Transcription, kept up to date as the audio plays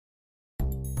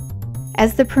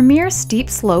As the premier steep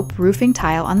slope roofing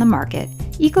tile on the market,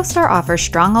 EcoStar offers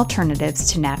strong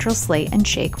alternatives to natural slate and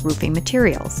shake roofing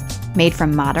materials. Made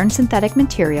from modern synthetic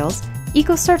materials,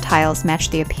 EcoStar tiles match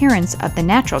the appearance of the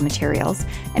natural materials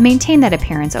and maintain that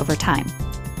appearance over time.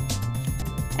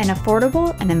 An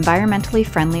affordable and environmentally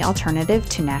friendly alternative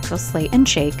to natural slate and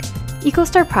shake,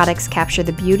 EcoStar products capture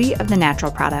the beauty of the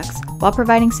natural products while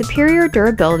providing superior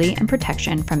durability and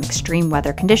protection from extreme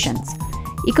weather conditions.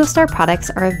 EcoStar products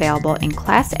are available in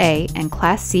Class A and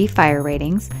Class C fire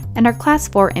ratings and are Class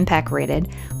 4 impact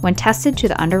rated when tested to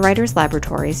the Underwriters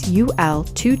Laboratories UL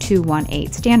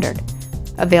 2218 standard.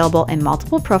 Available in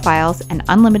multiple profiles and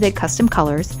unlimited custom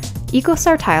colors,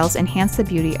 EcoStar tiles enhance the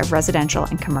beauty of residential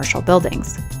and commercial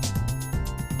buildings.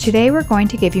 Today we're going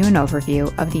to give you an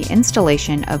overview of the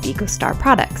installation of EcoStar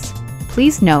products.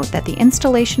 Please note that the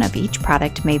installation of each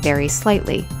product may vary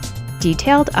slightly.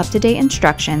 Detailed, up-to-date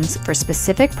instructions for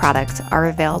specific products are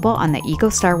available on the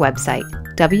EcoStar website,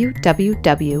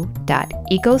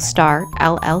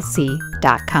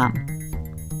 www.ecostarllc.com.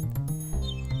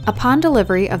 Upon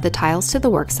delivery of the tiles to the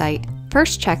worksite,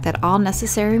 first check that all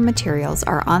necessary materials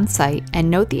are on site and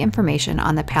note the information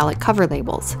on the pallet cover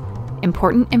labels.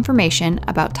 Important information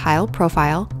about tile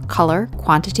profile, color,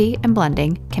 quantity, and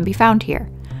blending can be found here.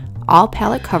 All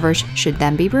pallet covers should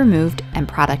then be removed and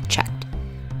product checked.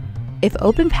 If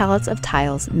open pallets of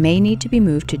tiles may need to be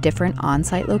moved to different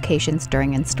on-site locations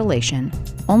during installation,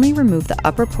 only remove the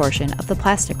upper portion of the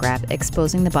plastic wrap,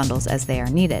 exposing the bundles as they are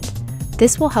needed.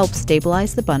 This will help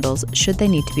stabilize the bundles should they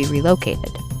need to be relocated.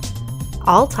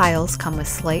 All tiles come with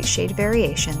slight shade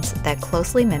variations that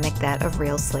closely mimic that of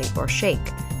real slate or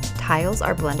shake. Tiles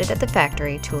are blended at the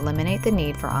factory to eliminate the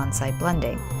need for on-site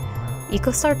blending.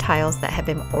 EcoStar tiles that have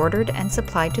been ordered and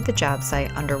supplied to the job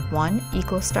site under one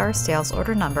EcoStar sales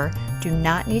order number do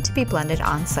not need to be blended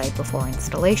on-site before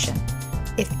installation.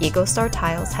 If EcoStar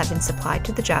tiles have been supplied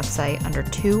to the job site under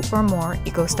 2 or more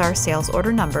EcoStar sales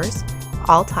order numbers,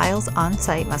 all tiles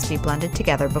on-site must be blended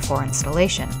together before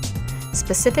installation.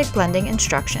 Specific blending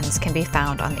instructions can be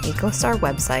found on the EcoStar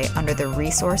website under the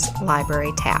Resource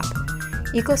Library tab.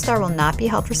 EcoStar will not be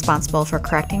held responsible for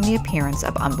correcting the appearance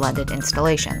of unblended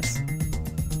installations.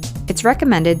 It's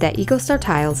recommended that EcoStar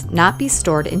tiles not be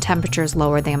stored in temperatures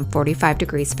lower than 45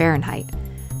 degrees Fahrenheit.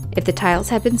 If the tiles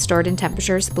have been stored in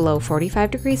temperatures below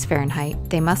 45 degrees Fahrenheit,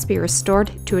 they must be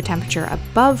restored to a temperature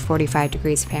above 45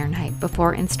 degrees Fahrenheit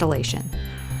before installation.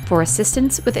 For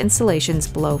assistance with installations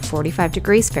below 45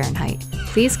 degrees Fahrenheit,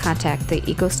 please contact the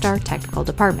EcoStar Technical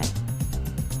Department.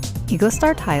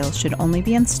 EcoStar tiles should only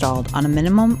be installed on a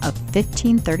minimum of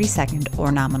 15 32nd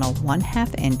or nominal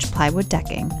 1/2 inch plywood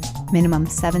decking, minimum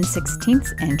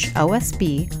 7/16 inch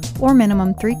OSB, or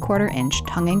minimum 3/4 inch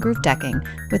tongue and groove decking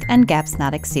with end gaps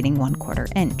not exceeding 1/4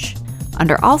 inch.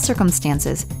 Under all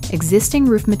circumstances, existing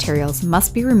roof materials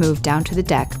must be removed down to the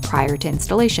deck prior to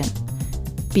installation.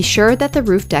 Be sure that the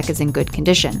roof deck is in good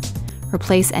condition.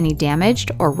 Replace any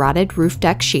damaged or rotted roof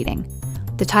deck sheeting.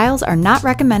 The tiles are not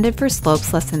recommended for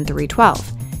slopes less than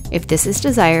 312. If this is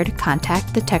desired,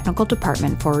 contact the technical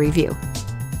department for review.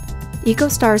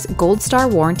 EcoStar's Gold Star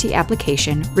warranty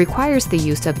application requires the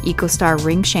use of EcoStar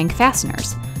ring shank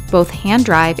fasteners. Both hand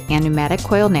drive and pneumatic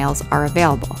coil nails are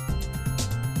available.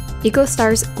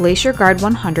 EcoStar's Glacier Guard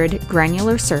 100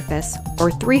 granular surface or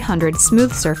 300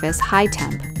 smooth surface high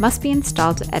temp must be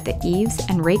installed at the eaves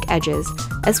and rake edges,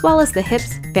 as well as the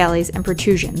hips, valleys, and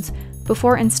protrusions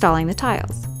before installing the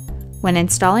tiles. When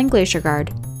installing Glacier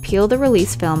Guard, peel the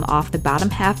release film off the bottom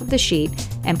half of the sheet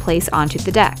and place onto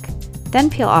the deck.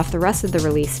 Then peel off the rest of the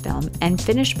release film and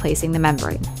finish placing the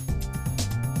membrane.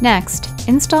 Next,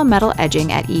 install metal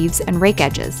edging at eaves and rake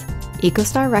edges.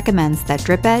 EcoStar recommends that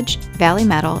drip edge, valley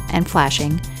metal, and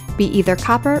flashing be either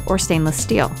copper or stainless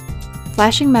steel.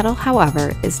 Flashing metal,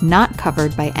 however, is not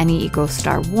covered by any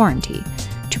EcoStar warranty.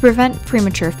 To prevent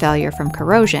premature failure from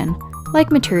corrosion,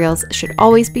 like materials should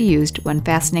always be used when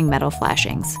fastening metal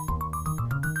flashings.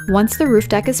 Once the roof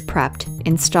deck is prepped,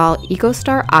 install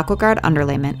EcoStar AquaGuard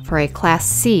underlayment for a Class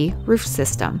C roof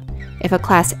system. If a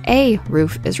Class A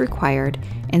roof is required,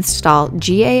 install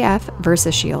GAF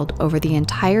VersaShield over the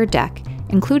entire deck,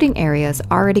 including areas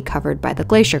already covered by the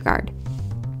Glacier Guard.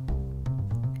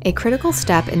 A critical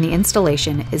step in the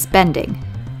installation is bending.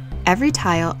 Every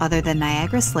tile other than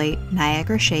Niagara Slate,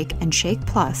 Niagara Shake, and Shake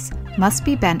Plus must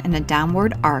be bent in a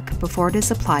downward arc before it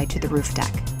is applied to the roof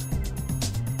deck.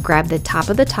 Grab the top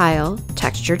of the tile,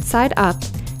 textured side up,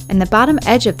 and the bottom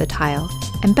edge of the tile,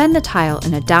 and bend the tile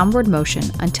in a downward motion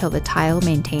until the tile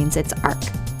maintains its arc.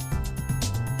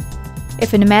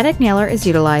 If a pneumatic nailer is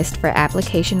utilized for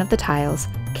application of the tiles,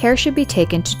 care should be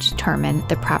taken to determine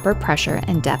the proper pressure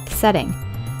and depth setting.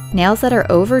 Nails that are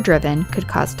overdriven could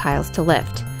cause tiles to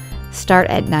lift. Start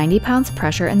at 90 pounds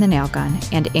pressure in the nail gun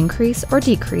and increase or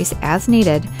decrease as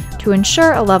needed to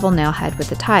ensure a level nail head with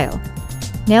the tile.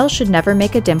 Nails should never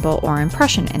make a dimple or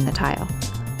impression in the tile.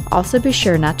 Also be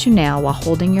sure not to nail while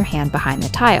holding your hand behind the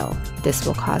tile. This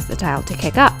will cause the tile to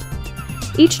kick up.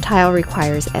 Each tile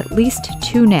requires at least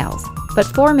 2 nails, but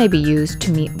 4 may be used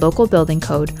to meet local building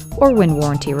code or wind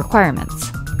warranty requirements.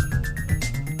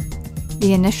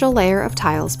 The initial layer of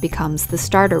tiles becomes the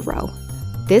starter row.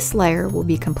 This layer will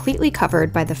be completely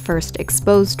covered by the first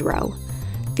exposed row.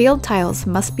 Field tiles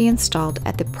must be installed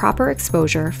at the proper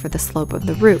exposure for the slope of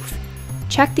the roof.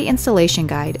 Check the installation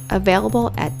guide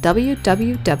available at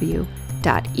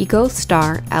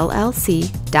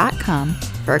www.ecostarllc.com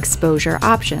for exposure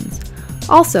options.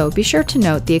 Also, be sure to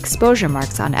note the exposure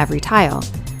marks on every tile.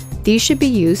 These should be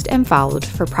used and followed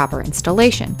for proper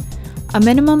installation. A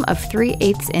minimum of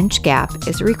 3/8 inch gap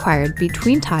is required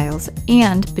between tiles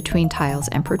and between tiles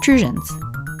and protrusions.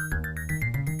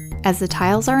 As the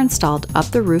tiles are installed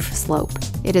up the roof slope,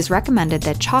 it is recommended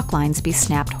that chalk lines be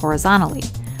snapped horizontally.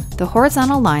 The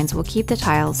horizontal lines will keep the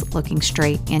tiles looking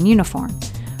straight and uniform.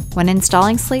 When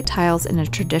installing slate tiles in a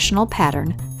traditional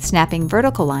pattern, snapping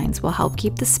vertical lines will help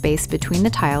keep the space between the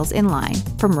tiles in line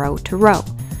from row to row.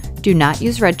 Do not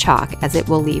use red chalk as it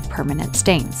will leave permanent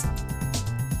stains.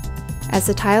 As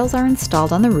the tiles are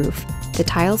installed on the roof, the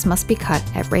tiles must be cut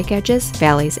at rake edges,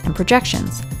 valleys, and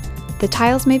projections. The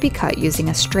tiles may be cut using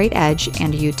a straight edge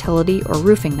and a utility or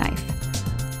roofing knife.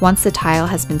 Once the tile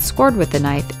has been scored with the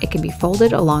knife, it can be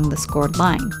folded along the scored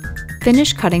line.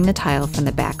 Finish cutting the tile from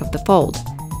the back of the fold.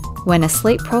 When a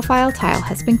slate profile tile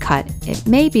has been cut, it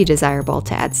may be desirable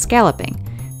to add scalloping.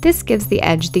 This gives the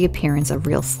edge the appearance of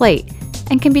real slate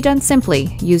and can be done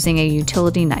simply using a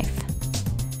utility knife.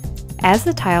 As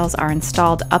the tiles are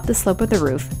installed up the slope of the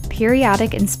roof,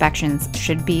 periodic inspections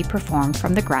should be performed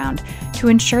from the ground to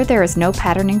ensure there is no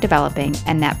patterning developing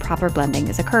and that proper blending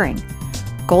is occurring.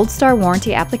 Gold Star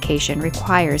warranty application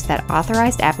requires that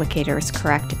authorized applicators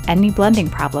correct any blending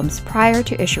problems prior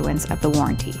to issuance of the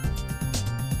warranty.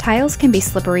 Tiles can be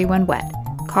slippery when wet.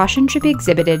 Caution should be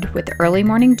exhibited with early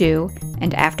morning dew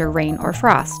and after rain or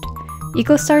frost.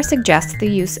 EcoStar suggests the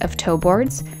use of toe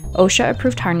boards,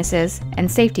 OSHA-approved harnesses, and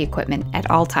safety equipment at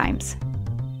all times.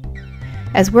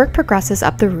 As work progresses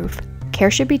up the roof, care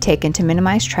should be taken to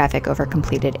minimize traffic over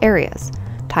completed areas.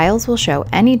 Tiles will show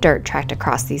any dirt tracked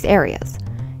across these areas.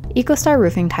 EcoStar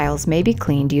roofing tiles may be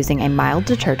cleaned using a mild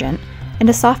detergent and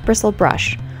a soft bristle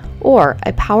brush, or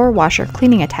a power washer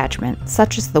cleaning attachment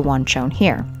such as the one shown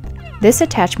here. This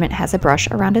attachment has a brush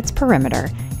around its perimeter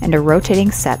and a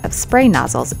rotating set of spray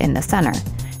nozzles in the center,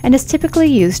 and is typically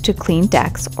used to clean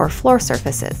decks or floor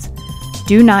surfaces.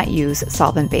 Do not use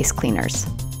solvent-based cleaners.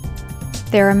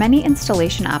 There are many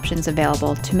installation options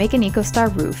available to make an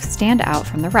EcoStar roof stand out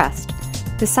from the rest.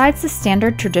 Besides the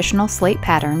standard traditional slate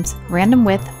patterns, random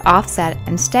width, offset,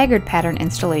 and staggered pattern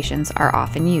installations are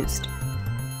often used.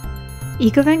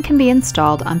 EcoVent can be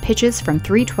installed on pitches from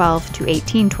 312 to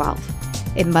 1812.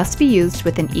 It must be used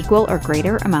with an equal or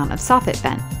greater amount of soffit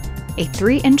vent. A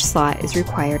 3-inch slot is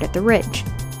required at the ridge.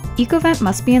 EcoVent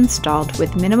must be installed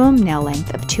with minimum nail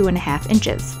length of 2.5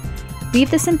 inches. Leave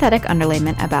the synthetic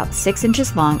underlayment about 6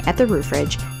 inches long at the roof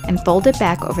ridge and fold it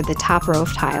back over the top row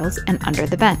of tiles and under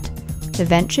the vent. The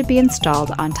vent should be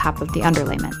installed on top of the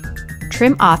underlayment.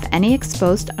 Trim off any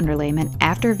exposed underlayment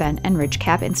after vent and ridge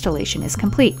cap installation is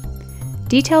complete.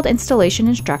 Detailed installation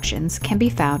instructions can be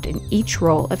found in each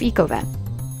roll of EcoVent.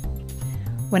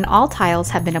 When all tiles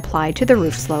have been applied to the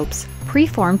roof slopes,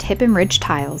 preformed hip and ridge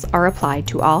tiles are applied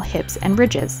to all hips and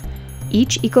ridges.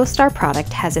 Each EcoStar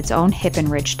product has its own hip and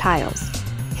ridge tiles.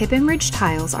 Hip and ridge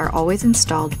tiles are always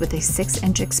installed with a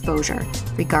 6-inch exposure,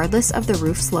 regardless of the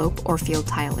roof slope or field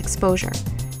tile exposure,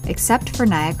 except for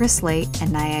Niagara Slate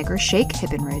and Niagara Shake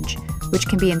hip and ridge, which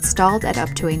can be installed at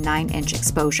up to a 9-inch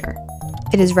exposure.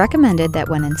 It is recommended that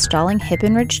when installing hip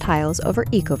and ridge tiles over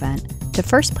EcoVent, to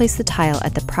first place the tile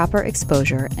at the proper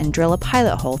exposure and drill a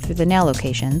pilot hole through the nail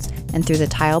locations and through the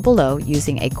tile below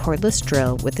using a cordless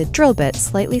drill with a drill bit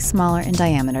slightly smaller in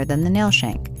diameter than the nail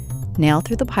shank. Nail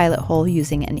through the pilot hole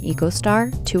using an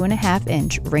EcoStar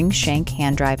 2.5-inch ring shank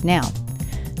hand drive nail.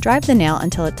 Drive the nail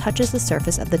until it touches the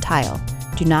surface of the tile.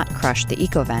 Do not crush the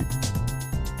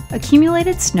EcoVent.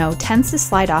 Accumulated snow tends to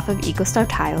slide off of EcoStar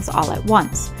tiles all at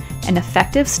once. An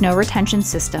effective snow retention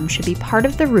system should be part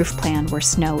of the roof plan where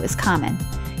snow is common.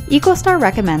 EcoStar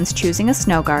recommends choosing a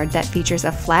snow guard that features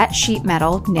a flat sheet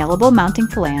metal nailable mounting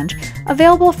flange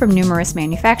available from numerous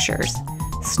manufacturers.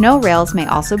 Snow rails may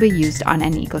also be used on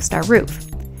an EcoStar roof.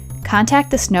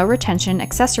 Contact the snow retention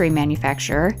accessory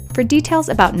manufacturer for details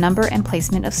about number and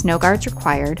placement of snow guards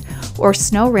required or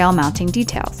snow rail mounting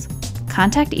details.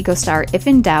 Contact EcoStar if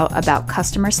in doubt about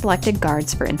customer-selected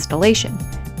guards for installation.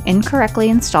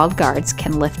 Incorrectly installed guards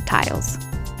can lift tiles.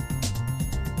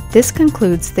 This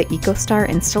concludes the EcoStar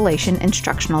installation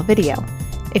instructional video.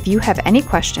 If you have any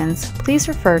questions, please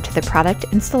refer to the product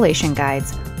installation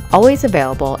guides, always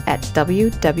available at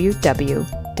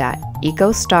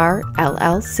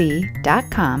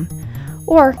www.ecostarllc.com,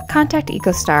 or contact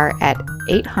EcoStar at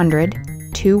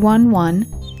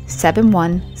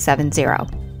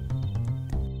 800-211-7170.